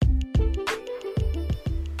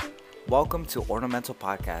Welcome to Ornamental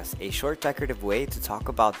Podcast, a short decorative way to talk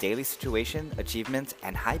about daily situation, achievements,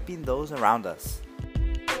 and hyping those around us.